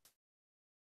 смотреть.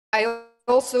 I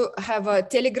also have a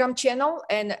Telegram channel,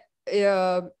 and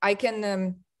I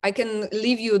can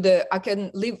leave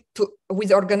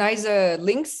with organizer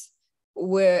links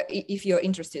where if you're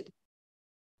interested.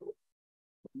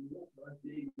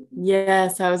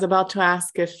 Yes, I was about to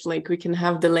ask if we can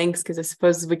have the links, because I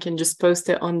suppose we can just post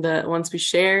it on once we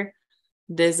share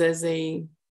this as a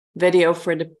video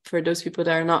for those people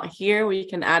that are not here. We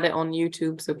can add it on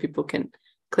YouTube so people can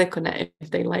click on it if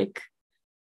they like,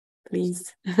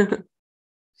 please.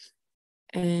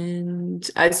 And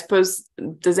I suppose,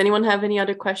 does anyone have any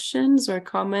other questions or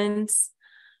comments?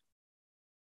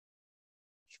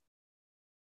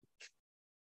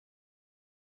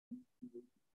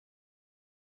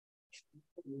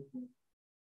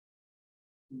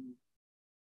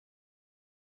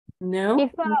 No?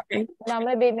 Okay. No,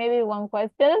 maybe one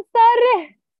question.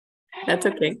 Sorry. That's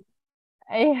okay.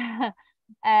 Yeah.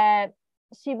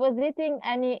 She was eating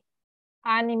any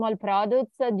animal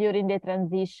products during the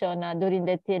transition, during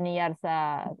the 10 years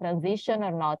transition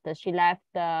or not? She left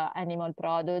animal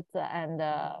products and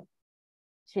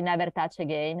she never touched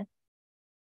again.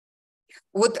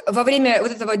 Вот во время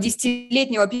вот этого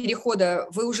 10-летнего перехода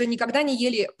вы уже никогда не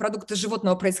ели продукты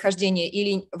животного происхождения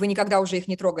или вы никогда уже их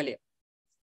не трогали?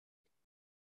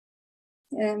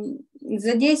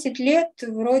 За 10 лет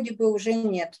вроде бы уже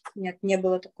нет. Нет, не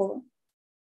было такого.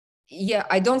 Yeah,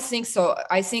 I don't think so.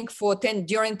 I think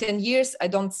during 10 years, I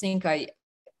don't think I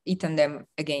eaten them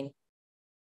again.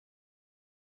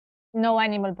 No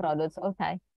animal products.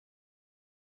 Okay.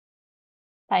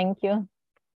 Thank you.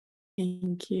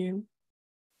 Thank you.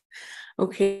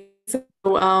 Okay. So,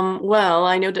 well,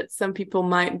 I know that some people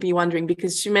might be wondering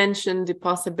because she mentioned the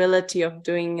possibility of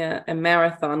doing a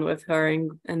marathon with her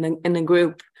in a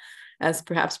group as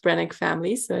perhaps Brennick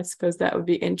family. So I suppose that would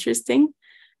be interesting.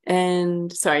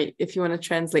 And sorry, if you want to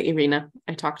translate, Irina,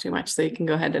 I talk too much, so you can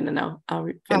go ahead and then I'll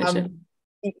finish it.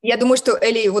 Я думаю, что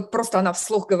Элли вот просто она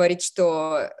вслух говорит,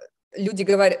 что люди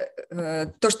говорят,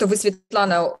 то, что вы,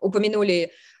 Светлана,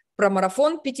 упомянули про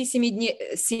марафон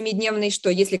 7-дневный, что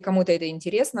если кому-то это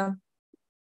интересно.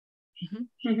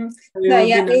 Да,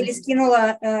 я Элли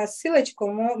скинула ссылочку,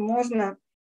 можно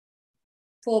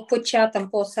по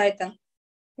чатам, по сайтам,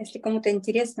 если кому-то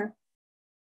интересно.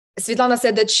 Svetlana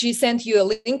said that she sent you a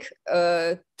link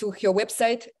to her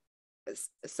website,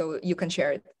 so you can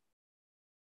share it.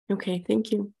 Okay,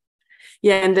 thank you.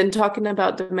 Yeah, and then talking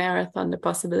about the marathon, the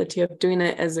possibility of doing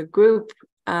it as a group,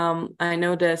 I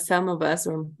know that some of us,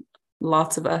 or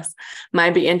lots of us,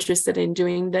 might be interested in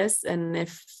doing this, and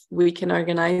if we can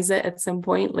organize it at some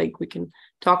point, like we can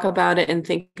talk about it and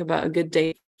think about a good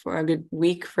day for a good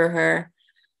week for her.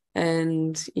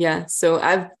 And yeah, so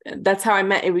that's how I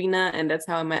met Irina, and that's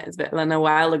how I met Svetlana a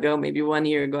while ago, maybe 1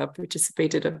 year ago. I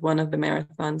participated in one of the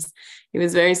marathons. It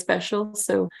was very special.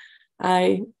 So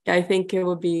I think it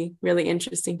would be really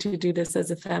interesting to do this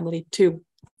as a family too.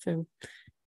 So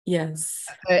yes.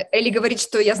 Элли говорит,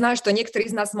 что я знаю, что некоторые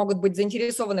из нас могут быть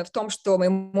заинтересованы в том, что мы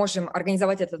можем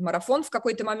организовать этот марафон в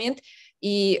какой-то момент,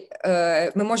 и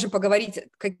мы можем поговорить,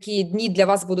 какие дни для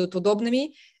вас будут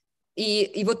удобными.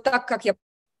 И вот так, как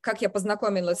я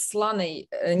познакомилась с Ланой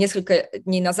несколько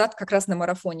дней назад, как раз на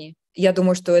марафоне. Я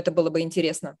думаю, что это было бы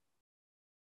интересно.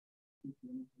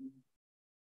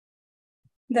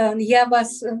 Да, я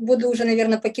вас буду уже,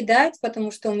 наверное, покидать,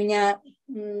 потому что мне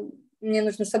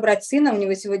нужно собрать сына, у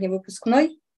него сегодня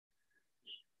выпускной.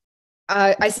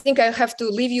 I think I have to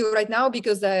leave you right now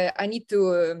because I need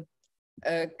to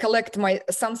collect my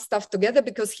son's stuff together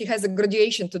because he has a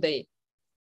graduation today.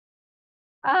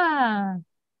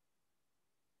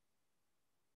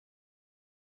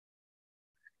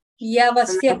 Я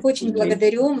вас всех очень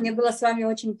благодарю, мне было с вами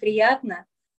очень приятно,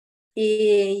 и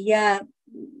я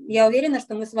уверена,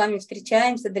 что мы с вами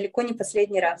встречаемся далеко не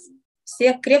последний раз.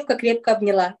 Всех крепко-крепко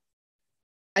обняла.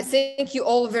 I thank you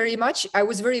all very much. I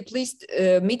was very pleased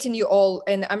meeting you all,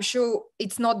 and I'm sure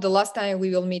it's not the last time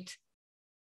we will meet.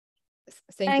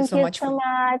 Thank you so much.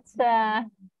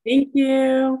 Thank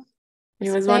you.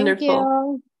 It was wonderful.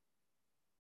 You.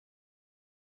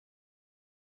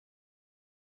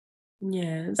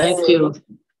 Yes. Thank you.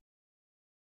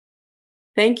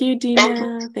 Thank you,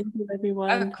 Dina. Thank you,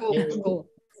 everyone. Cool.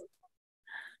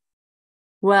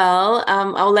 Well,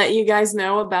 I'll let you guys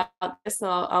know about this.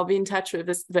 I'll be in touch with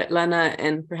Svetlana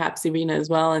and perhaps Irina as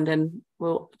well, and then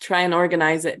we'll try and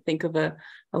organize it. Think of a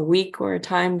week or a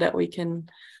time that we can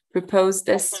propose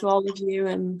this to all of you,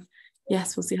 and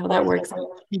yes, we'll see how that works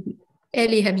out.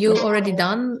 Ellie, have you already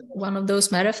done one of those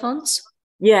marathons?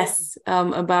 Yes,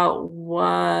 about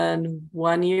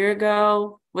one year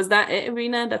ago. Was that it,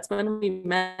 Irina? That's when we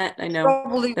met. I know.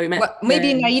 Probably. We met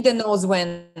maybe Naida knows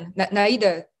when.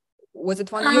 Naida, was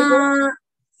it 1 year ago?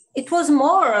 It was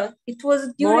more. It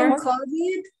was during More?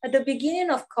 COVID, at the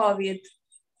beginning of COVID.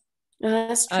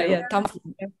 That's true.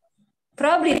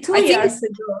 Probably 2 I think years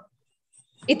ago.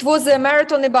 It was a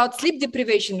marathon about sleep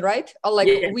deprivation, right? Or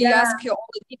like we Yeah. asked you all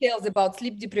the details about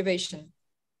sleep deprivation.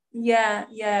 Yeah,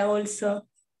 also.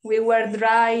 We were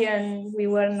dry and we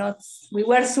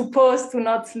were supposed to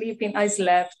not sleep I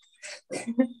slept.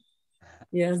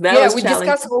 Yes, that was we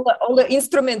discussed all the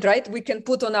instrument, right? We can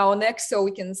put on our neck so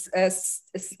we can,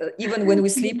 even when we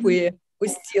sleep, we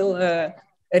still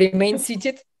remain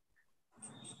seated.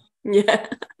 Yeah,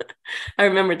 I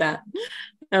remember that.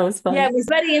 That was fun. Yeah, it was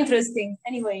very interesting.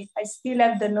 Anyway, I still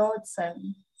have the notes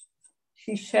and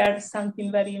she shared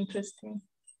something very interesting.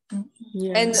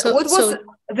 Yeah. And what was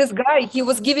this guy? He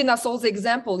was giving us all the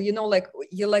example, you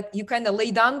kind of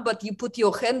lay down, but you put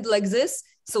your hand like this.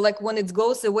 So like when it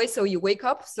goes away, so you wake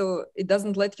up, so it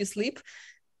doesn't let you sleep.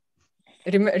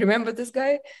 Remember this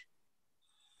guy?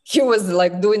 He was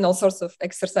like doing all sorts of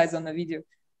exercise on the video.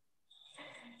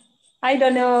 I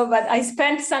don't know, but I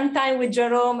spent some time with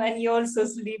Jerome, and he also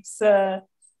sleeps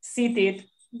seated.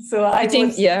 So I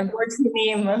think, yeah, watching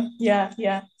him.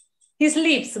 Yeah. He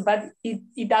sleeps, but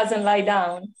he doesn't lie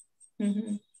down.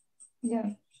 Mm-hmm. Yeah.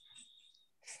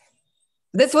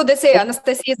 That's what they say.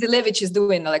 Anastasia Zilevich is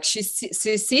doing. Like she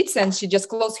sits and she just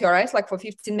closes her eyes like for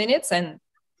 15 minutes and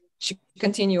she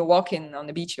continue walking on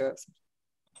the beach. Or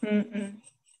mm-hmm.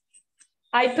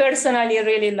 I personally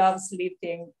really love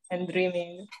sleeping and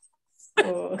dreaming.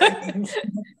 So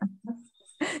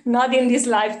not in this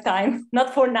lifetime,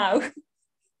 not for now.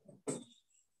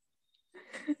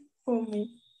 For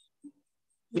me.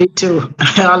 Me too.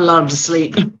 I love to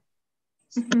sleep.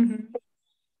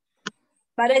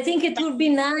 But I think it would be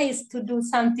nice to do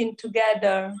something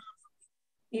together.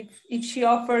 If she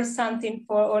offers something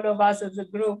for all of us as a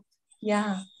group.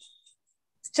 Yeah.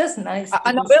 It's just nice.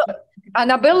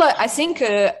 Annabella, I think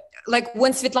like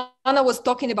when Svetlana was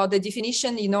talking about the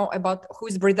definition, you know, about who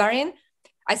is breatharian,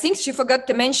 I think she forgot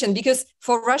to mention, because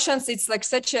for Russians, it's like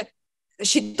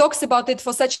she talks about it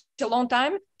for such a long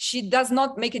time. She does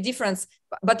not make a difference.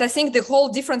 But I think the whole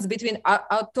difference between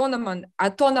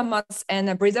autonomous and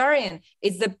a breatharian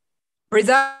is the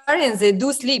breatharians, they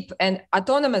do sleep, and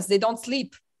autonomous, they don't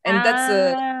sleep. And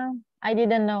that's... I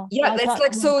didn't know. Yeah, that's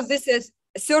like, so this is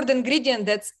a third ingredient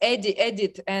that's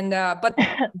added. And but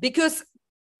because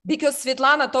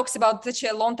Svetlana talks about such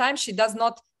a long time, she does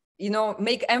not, you know,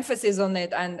 make emphasis on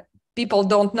it, and people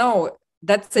don't know.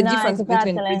 That's the difference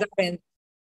between breatharian.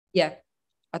 Yeah,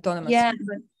 autonomous. Yeah,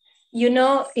 but you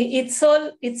know, it's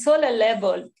all a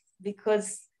level,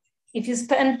 because if you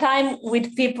spend time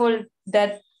with people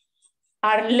that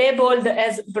are labeled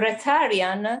as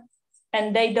breatharian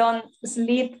and they don't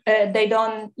sleep, they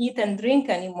don't eat and drink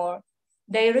anymore,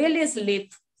 they really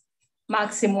sleep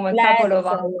maximum a couple of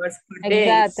hours per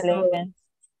day. Exactly. So,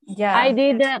 yeah,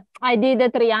 I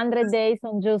did 300 days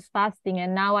on juice fasting,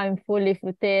 and now I'm fully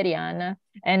fruitarian.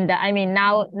 And I mean,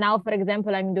 now, for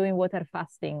example, I'm doing water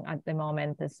fasting at the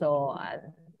moment. So,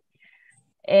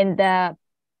 and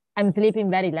I'm sleeping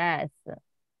very less,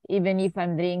 even if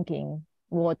I'm drinking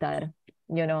water,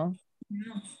 you know.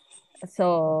 Yeah.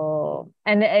 So,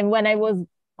 and when I was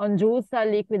on juice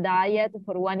liquid diet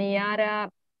for 1 year,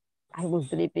 I was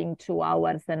sleeping 2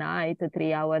 hours a night,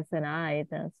 3 hours a night,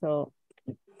 and so.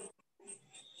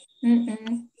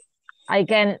 Mm-mm. I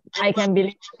can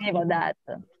believe about that.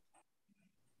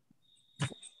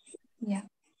 Yeah.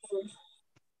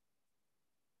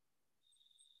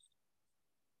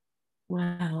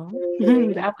 Wow.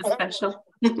 That was special.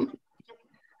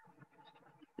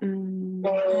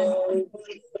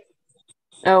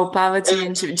 Oh, Parvati,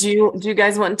 and do you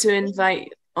guys want to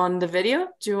invite on the video?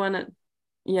 Do you want to?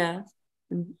 Yeah.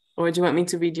 Or do you want me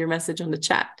to read your message on the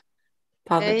chat?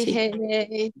 Parvati.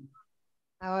 Hey.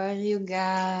 How are you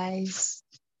guys?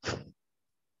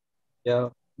 Yeah.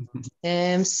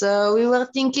 So we were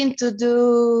thinking to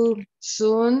do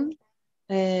soon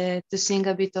to sing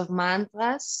a bit of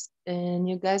mantras, and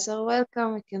you guys are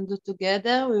welcome. We can do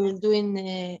together. We will do in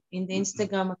the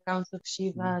Instagram account of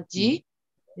Shiva G.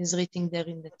 Is written there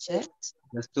in the chat.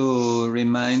 Just to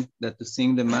remind that to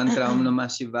sing the mantra Om Namah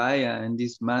Shivaya, and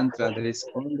this mantra, there is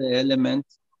all the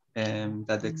elements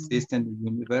that exist in the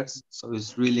universe. So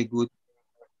it's really good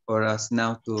for us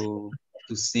now to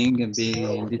sing and be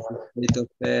in this state of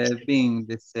being,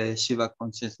 this Shiva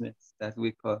consciousness that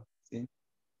we call. See?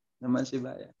 Namah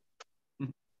Shivaya.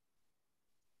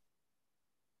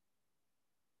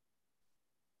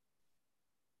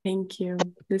 Thank you.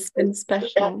 This has been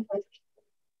special.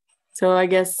 So I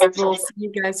guess we'll see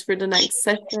you guys for the next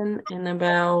session in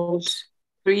about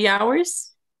 3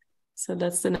 hours. So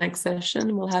that's the next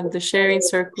session. We'll have the sharing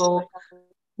circle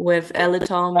with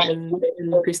Elitom and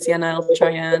Christiana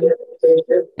El-Troyan.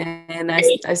 And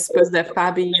I suppose that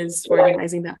Fabi is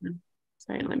organizing that one.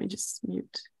 Sorry, let me just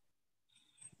mute.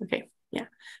 Okay, yeah.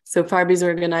 So Fabi's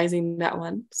organizing that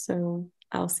one. So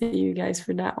I'll see you guys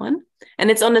for that one. And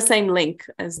it's on the same link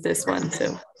as this one.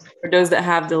 So for those that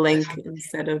have the link,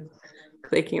 instead of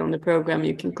clicking on the program,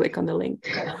 you can click on the link.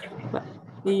 But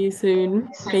see you soon.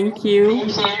 Thank you.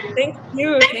 Thank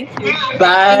you.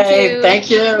 Bye. Thank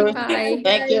you. Bye.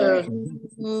 Thank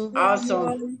you.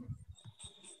 Awesome.